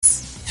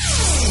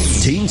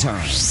Teen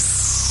Time.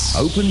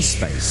 Open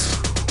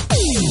Space.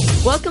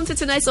 Welcome to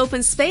tonight's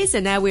Open Space,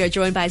 and now we are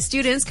joined by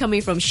students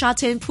coming from Sha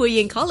Tin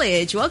Puyin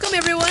College. Welcome,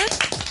 everyone.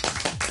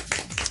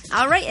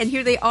 All right, and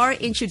here they are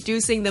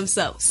introducing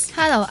themselves.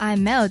 Hello,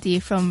 I'm Melody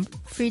from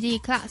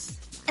 3D class.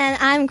 And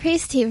I'm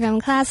Christy from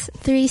class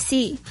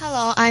 3C.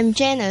 Hello, I'm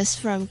Janice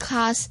from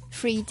class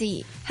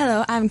 3D.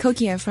 Hello, I'm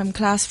Kokia from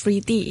class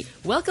 3D.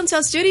 Welcome to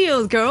our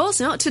studio, girls.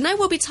 Now, tonight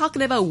we'll be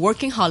talking about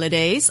working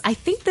holidays. I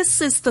think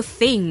this is the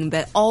thing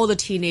that all the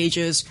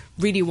teenagers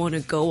really want to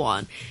go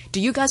on.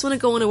 Do you guys want to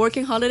go on a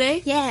working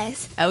holiday?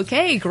 Yes.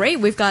 Okay, great.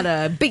 We've got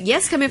a big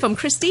yes coming from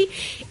Christy.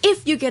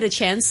 If you get a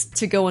chance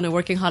to go on a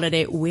working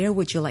holiday, where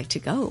would you like to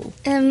go?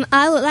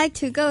 I would like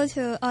to go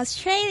to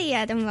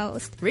Australia the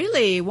most.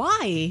 Really?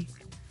 Why?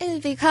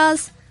 It's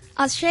because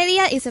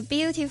Australia is a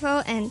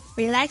beautiful and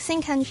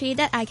relaxing country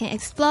that I can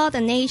explore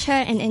the nature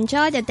and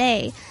enjoy the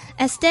day,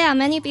 as there are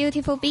many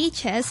beautiful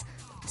beaches,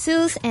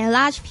 zoos, and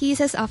large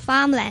pieces of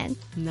farmland.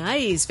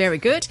 Nice, very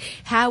good.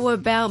 How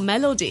about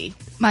Melody?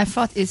 My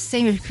thought is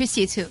same with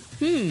Christy too.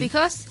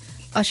 Because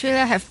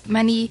Australia have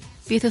many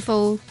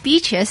beautiful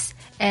beaches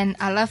and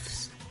I love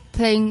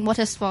playing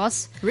water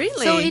sports.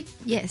 Really? So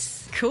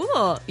yes.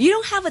 Cool. You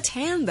don't have a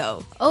tan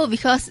though. Oh,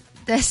 because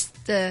that's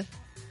the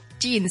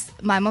genes.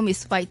 My mom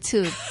is white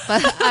too,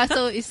 but I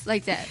thought it's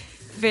like that.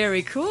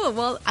 Very cool.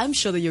 Well, I'm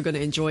sure that you're going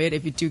to enjoy it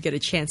if you do get a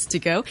chance to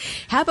go.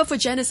 How about for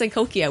Janice and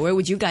Kokia? Where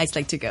would you guys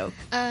like to go?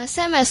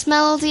 Same as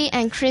Melody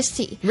and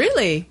Christy.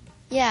 Really?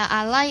 Yeah,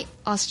 I like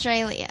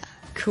Australia.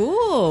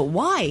 Cool.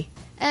 Why?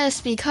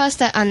 It's because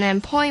the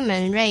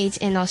unemployment rate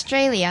in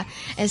Australia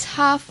is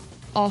half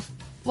of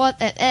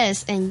what it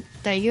is in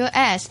the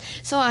US,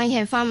 so I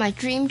can find my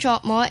dream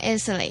job more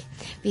easily.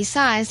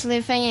 Besides,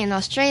 living in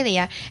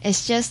Australia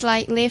is just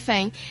like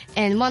living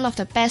in one of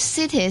the best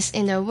cities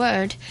in the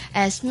world,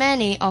 as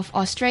many of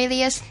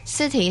Australia's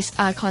cities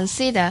are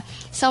considered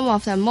some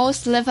of the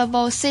most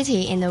livable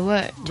city in the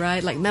world.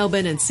 Right, like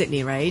Melbourne and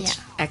Sydney, right?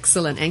 Yeah.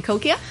 Excellent. And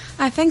Kokia?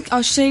 I think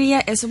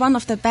Australia is one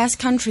of the best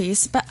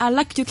countries, but I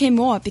like UK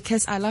more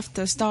because I love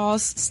the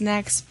stores,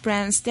 snacks,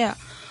 brands there.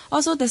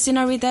 Also, the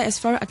scenery there is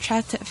very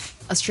attractive.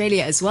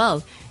 Australia as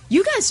well.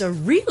 You guys are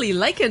really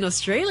liking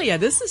Australia.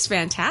 This is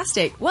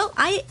fantastic. Well,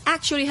 I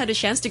actually had a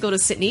chance to go to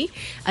Sydney.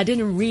 I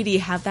didn't really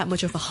have that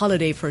much of a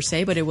holiday per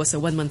se, but it was a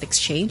 1-month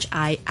exchange.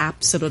 I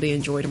absolutely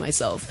enjoyed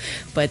myself.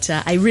 But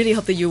I really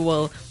hope that you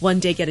will one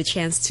day get a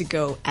chance to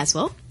go as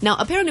well. Now,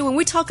 apparently when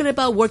we're talking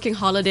about working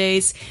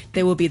holidays,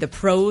 there will be the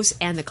pros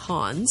and the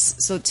cons.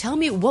 So tell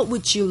me, what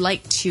would you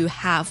like to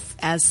have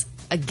as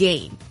a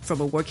gain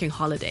from a working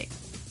holiday?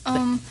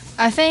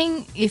 I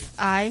think if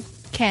I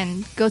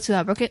can go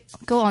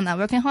on a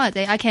working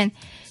holiday, I can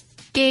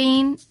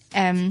gain,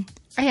 I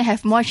can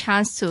have more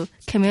chance to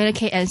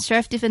communicate and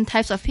serve different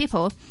types of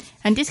people,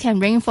 and this can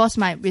reinforce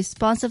my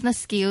responsiveness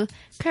skill,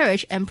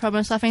 courage, and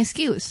problem-solving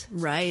skills.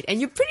 Right, and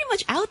you're pretty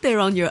much out there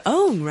on your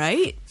own,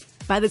 right?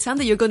 By the time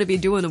that you're going to be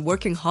doing a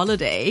working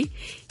holiday,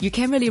 you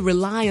can't really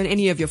rely on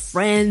any of your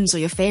friends or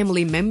your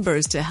family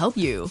members to help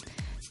you.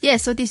 Yeah,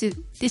 so this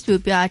will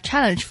be a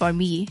challenge for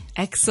me.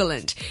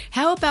 Excellent.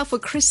 How about for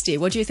Christy?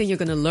 What do you think you're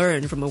going to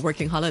learn from a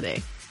working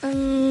holiday?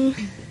 I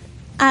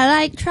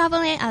like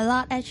traveling a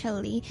lot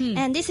actually,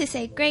 and this is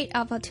a great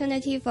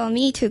opportunity for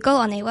me to go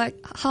on a work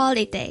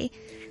holiday.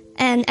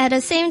 And at the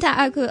same time,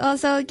 I could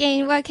also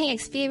gain working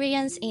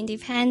experience,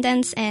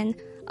 independence, and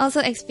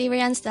also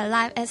experience the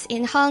life as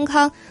in Hong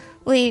Kong.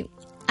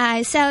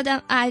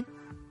 I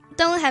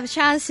don't have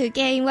chance to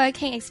gain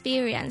working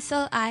experience,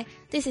 so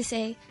this is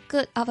a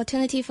good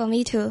opportunity for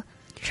me to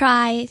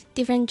try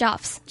different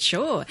jobs.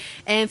 Sure.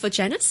 And for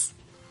Janice?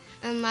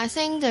 I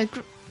think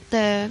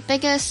the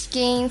biggest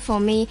gain for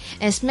me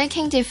is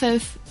making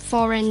different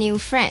foreign new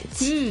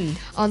friends.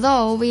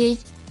 Although we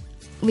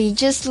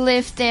just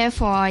lived there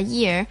for a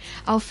year,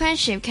 our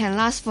friendship can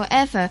last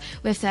forever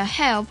with the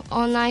help of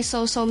online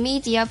social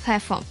media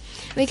platform.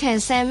 We can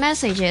send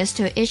messages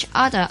to each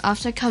other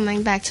after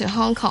coming back to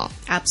Hong Kong.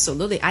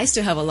 Absolutely. I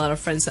still have a lot of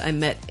friends that I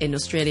met in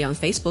Australia on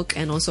Facebook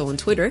and also on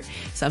Twitter.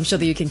 So I'm sure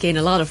that you can gain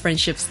a lot of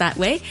friendships that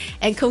way.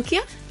 And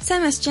Kokia?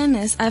 Same as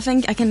Janice, I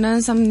think I can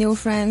learn some new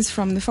friends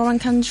from the foreign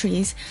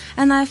countries.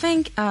 And I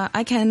think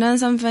I can learn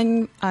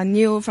something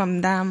new from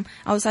them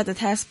outside the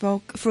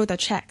textbook through the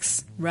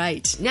checks.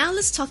 Right. Now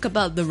let's talk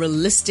about the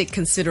realistic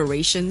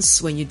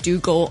considerations when you do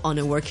go on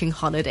a working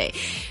holiday.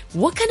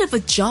 What kind of a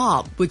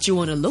job would you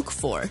want to look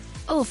for?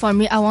 Oh, for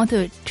me, I want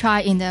to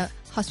try in the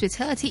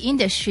hospitality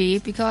industry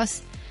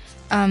because,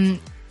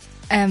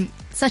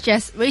 such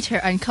as waiter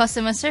and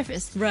customer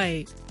service.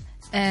 Right.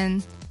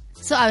 And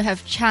so I will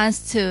have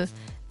chance to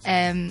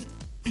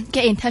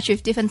get in touch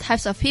with different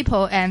types of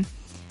people, and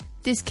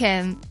this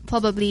can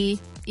probably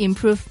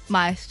improve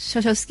my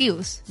social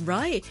skills.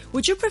 Right.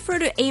 Would you prefer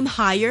to aim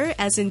higher,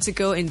 as in to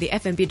go in the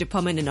F&B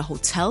department in a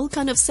hotel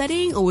kind of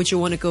setting, or would you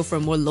want to go for a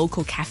more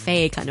local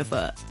cafe kind of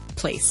a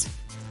place?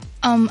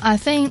 I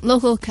think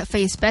local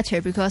cafe is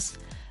better because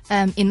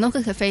in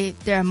local cafe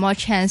there are more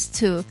chance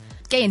to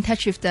get in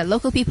touch with the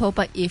local people,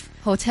 but if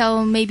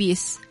hotel maybe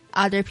is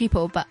other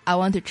people, but I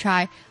want to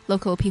try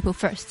local people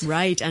first.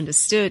 Right,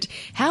 understood.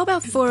 How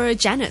about for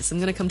Janice? I'm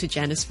going to come to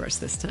Janice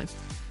first this time.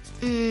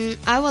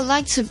 I would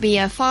like to be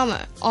a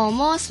farmer, or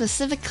more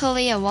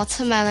specifically, a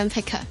watermelon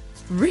picker.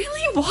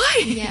 Really?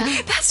 Why?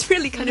 Yeah. That's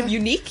really kind of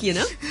unique, you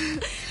know?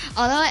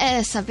 Although it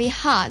is a bit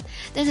hard,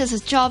 this is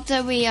a job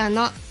that we are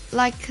not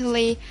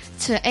likely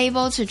to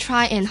able to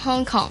try in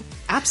Hong Kong.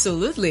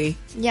 Absolutely.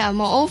 Yeah,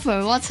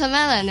 moreover,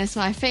 watermelon is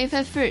my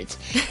favorite fruit.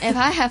 If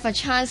I have a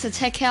chance to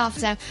take care of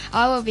them,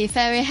 I will be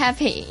very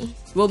happy.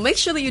 Well, make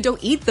sure that you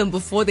don't eat them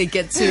before they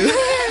get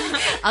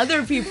to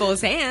other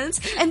people's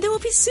hands. And they will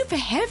be super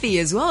heavy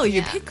as well.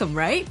 You pick them,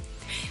 right?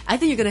 I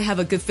think you're going to have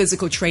a good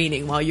physical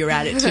training while you're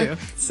at it too.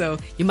 So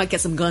you might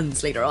get some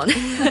guns later on.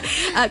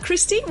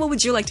 Christy, what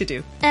would you like to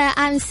do?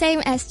 I'm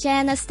same as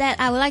Janice that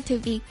I would like to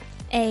be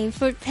a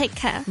fruit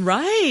picker.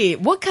 Right.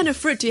 What kind of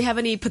fruit? Do you have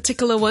any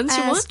particular ones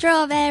you want?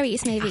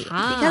 Strawberries, maybe.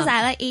 Aha. Because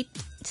I like eat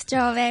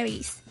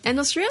strawberries. And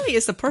Australia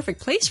is the perfect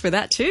place for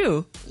that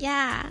too.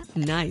 Yeah.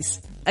 Nice.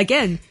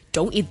 Again,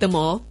 don't eat them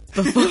all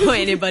before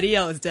anybody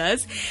else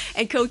does.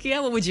 And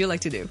Kokia, what would you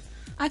like to do?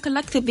 I could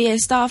like to be a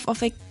staff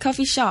of a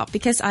coffee shop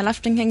because I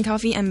love drinking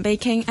coffee and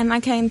baking, and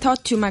I can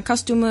talk to my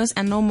customers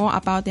and know more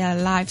about their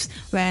lives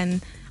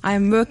when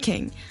I'm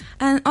working.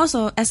 And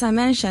also, as I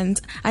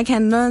mentioned, I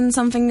can learn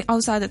something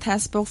outside the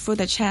textbook through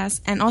the chats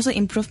and also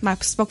improve my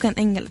spoken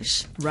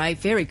English. Right,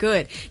 very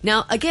good.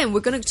 Now, again, we're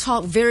going to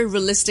talk very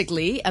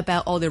realistically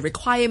about all the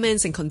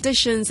requirements and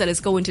conditions that it's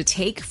going to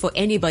take for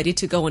anybody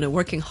to go on a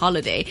working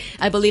holiday.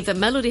 I believe that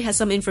Melody has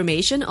some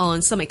information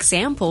on some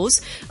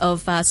examples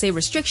of, say,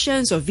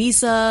 restrictions or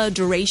visa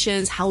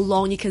durations, how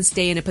long you can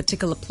stay in a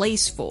particular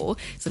place for.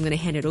 So I'm going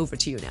to hand it over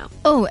to you now.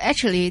 Oh,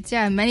 actually,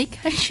 there are many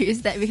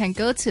countries that we can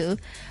go to,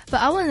 but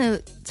I want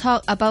to talk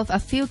about a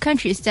few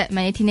countries that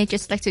many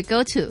teenagers like to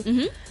go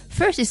to.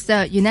 First is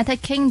the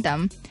United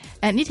Kingdom,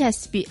 and it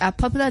has been a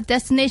popular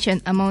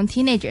destination among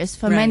teenagers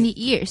for many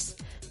years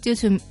due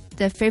to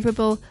the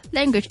favorable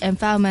language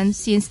environment,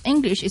 since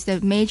English is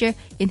the major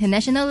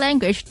international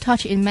language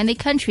taught in many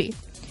countries.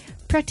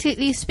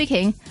 Practically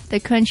speaking, the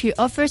country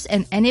offers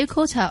an annual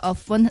quota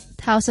of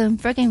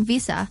 1,000 working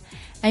visa,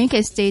 and you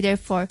can stay there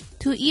for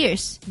 2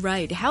 years.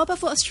 Right. How about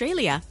for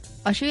Australia?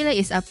 Australia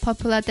is a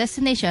popular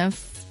destination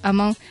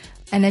among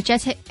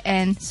energetic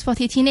and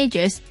sporty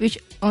teenagers, which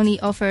only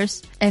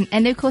offers an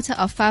annual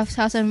quota of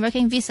 5,000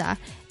 working visa,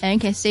 and you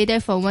can stay there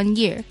for 1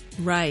 year.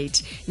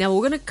 Right. Now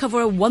we're going to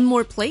cover one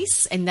more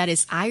place, and that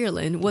is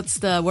Ireland. What's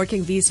the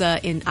working visa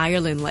in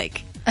Ireland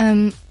like?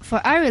 For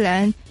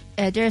Ireland,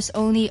 there's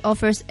only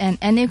offers an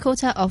annual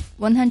quota of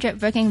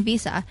 100 working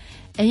visa,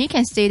 and you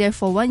can stay there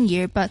for 1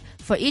 year, but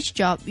for each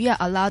job, you are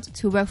allowed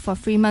to work for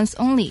 3 months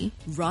only.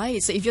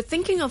 Right. So if you're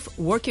thinking of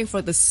working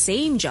for the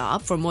same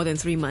job for more than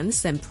 3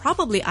 months, then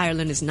probably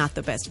Ireland is not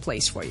the best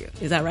place for you.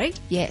 Is that right?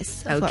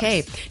 Yes. Of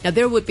Okay. course. Now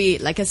there would be,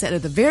 like I said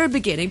at the very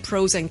beginning,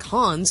 pros and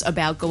cons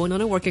about going on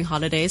a working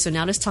holiday. So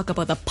now let's talk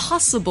about the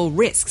possible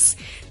risks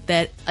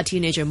that a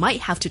teenager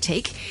might have to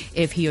take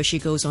if he or she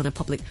goes on a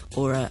public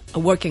or a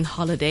working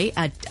holiday.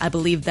 I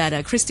believe that,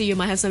 Christy, you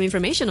might have some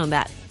information on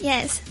that.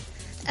 Yes.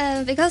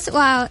 Because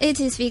while it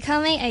is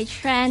becoming a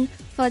trend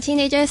for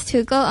teenagers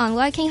to go on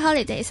working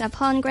holidays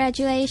upon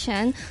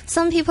graduation,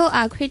 some people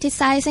are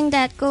criticizing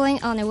that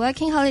going on a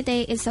working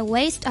holiday is a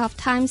waste of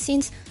time,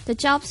 since the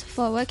jobs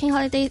for working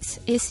holidays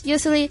is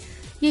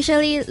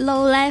usually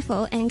low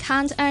level and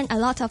can't earn a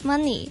lot of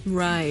money.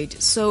 Right.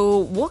 So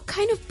what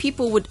kind of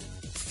people would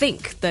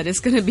think that it's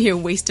going to be a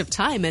waste of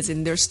time, as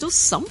in there's still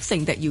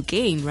something that you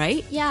gain,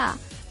 right? Yeah.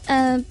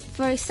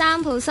 For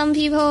example, some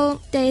people,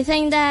 they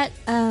think that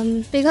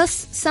because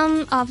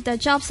some of the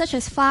jobs such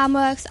as farm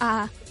works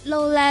are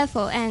low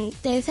level, and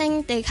they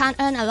think they can't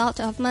earn a lot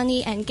of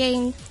money and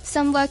gain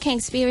some working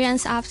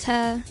experience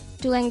after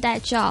doing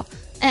that job.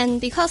 And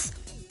because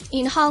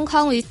in Hong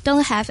Kong we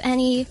don't have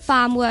any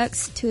farm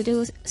works to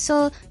do,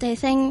 so they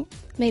think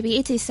maybe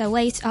it is a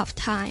waste of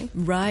time.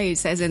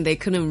 Right, as in they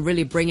couldn't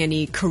really bring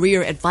any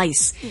career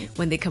advice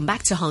when they come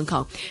back to Hong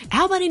Kong.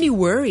 How about any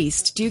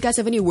worries? Do you guys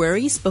have any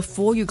worries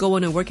before you go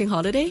on a working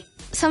holiday?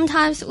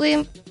 Sometimes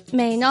we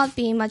may not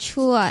be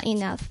mature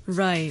enough.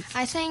 Right,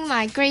 I think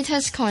my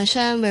greatest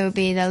concern will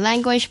be the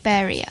language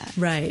barrier.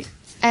 right.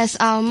 As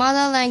our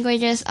mother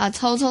languages are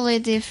totally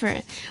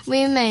different,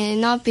 we may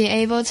not be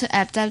able to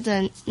adapt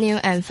the new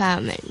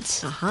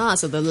environment. Aha,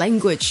 so the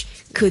language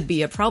could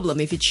be a problem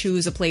if you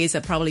choose a place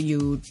that probably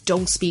you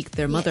don't speak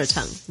their mother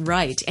tongue.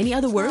 Right. Any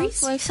other worries?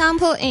 For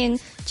example, in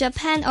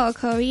Japan or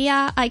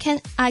Korea, I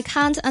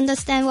can't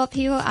understand what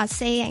people are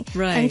saying.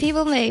 Right. And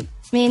people may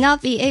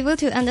not be able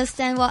to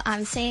understand what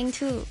I'm saying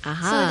too.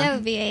 Aha. So there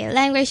will be a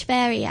language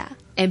barrier.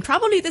 And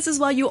probably this is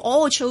why you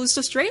all chose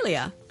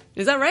Australia.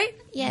 Is that right?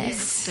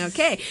 Yes.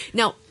 Okay.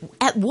 Now,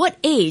 at what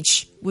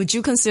age would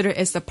you consider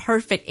is the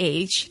perfect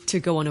age to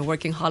go on a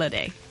working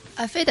holiday?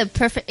 I think the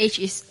perfect age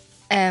is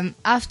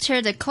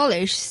after the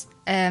college,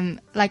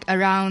 like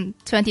around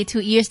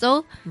 22 years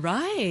old.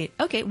 Right.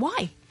 Okay.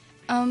 Why?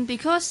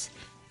 Because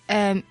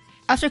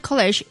after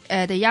college,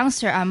 the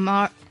youngsters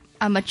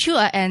are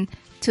mature and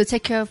to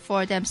take care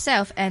for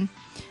themselves, and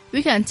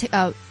we can take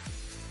a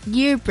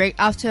year break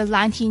after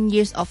 19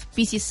 years of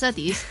busy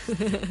studies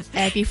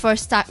before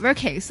start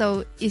working.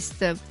 So it's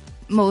the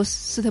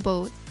most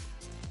suitable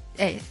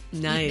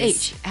Nice.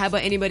 age. How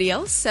about anybody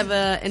else have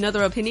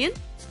another opinion?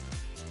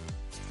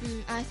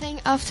 I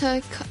think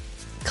after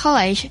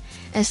college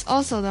is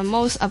also the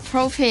most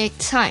appropriate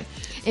time.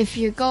 If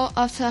you go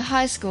after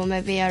high school,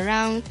 maybe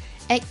around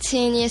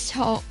 18 years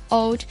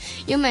old,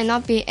 you may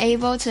not be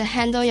able to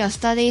handle your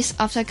studies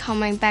after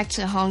coming back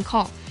to Hong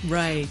Kong.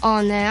 Right.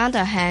 On the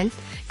other hand,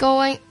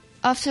 going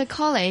after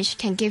college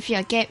can give you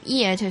a gap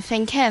year to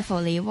think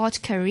carefully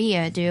what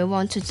career do you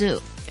want to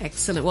do.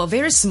 Excellent. Well,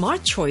 very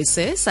smart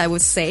choices, I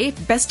would say.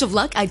 Best of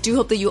luck. I do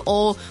hope that you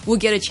all will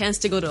get a chance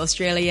to go to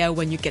Australia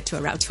when you get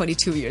to around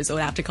 22 years old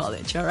after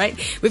college, all right?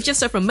 We've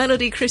just heard from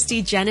Melody,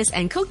 Christy, Janice,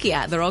 and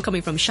Kokia. They're all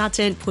coming from Sha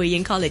Tin Pu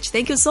Ying College.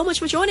 Thank you so much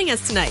for joining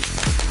us tonight.